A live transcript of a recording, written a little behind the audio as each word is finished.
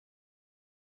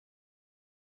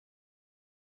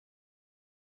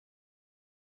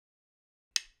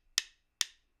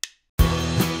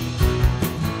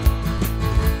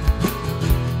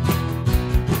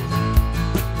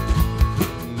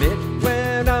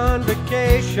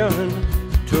station,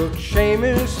 took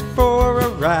Seamus for a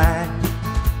ride,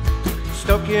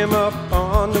 stuck him up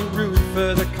on the roof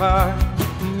of the car,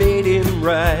 made him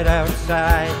right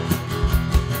outside.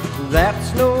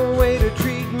 That's no way to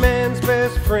treat man's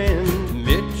best friend.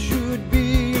 Mitt should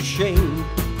be ashamed.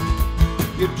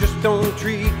 You just don't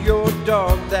treat your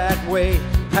dog that way.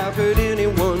 How could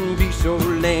anyone be so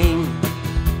lame?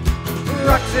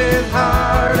 Rocks is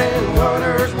hard and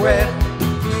water's wet.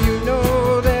 You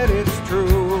know that it's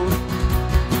true.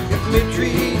 If Mitt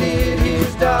treated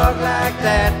his dog like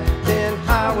that, then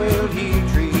how will he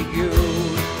treat you?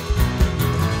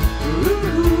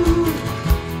 Ooh.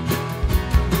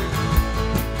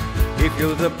 If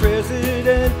you're the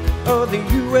president of the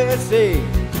USA,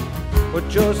 or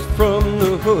just from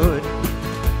the hood,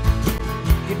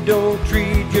 you don't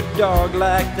treat your dog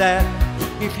like that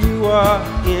if you are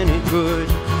any good.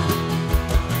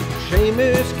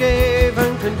 Seamus gave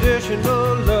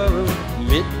unconditional love,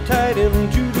 Mitt tied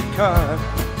him to the car.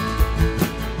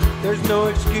 There's no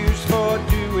excuse for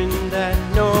doing that,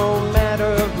 no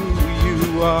matter who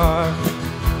you are.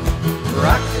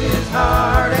 Rocks is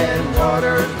hard and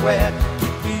water's wet.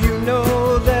 You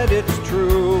know that it's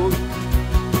true.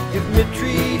 If Mitt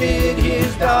treated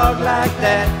his dog like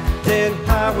that, then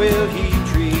how will he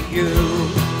treat you?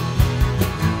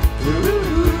 Ooh.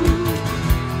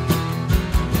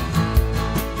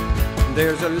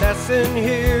 There's a lesson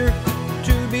here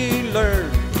to be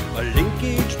learned, a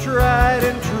linkage tried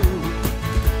and true,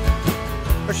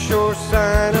 a sure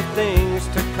sign of things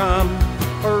to come,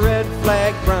 a red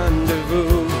flag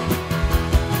rendezvous.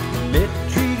 Mitt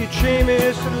treated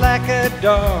Seamus like a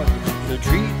dog, he'll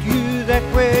treat you that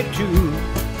way too.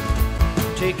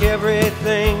 Take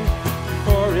everything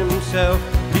for himself,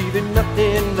 leaving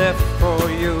nothing left for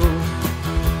you.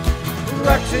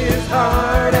 Rocks is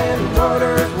hard and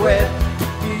water's wet.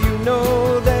 You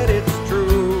know that it's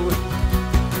true.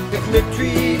 If Mitt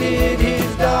treated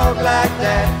his dog like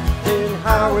that, then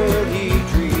how will he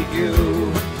treat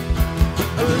you?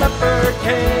 A leopard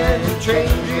can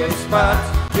change its spots.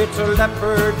 It's a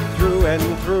leopard through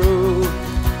and through.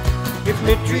 If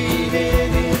Mitt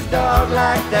treated his dog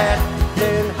like that,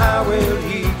 then how will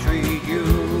he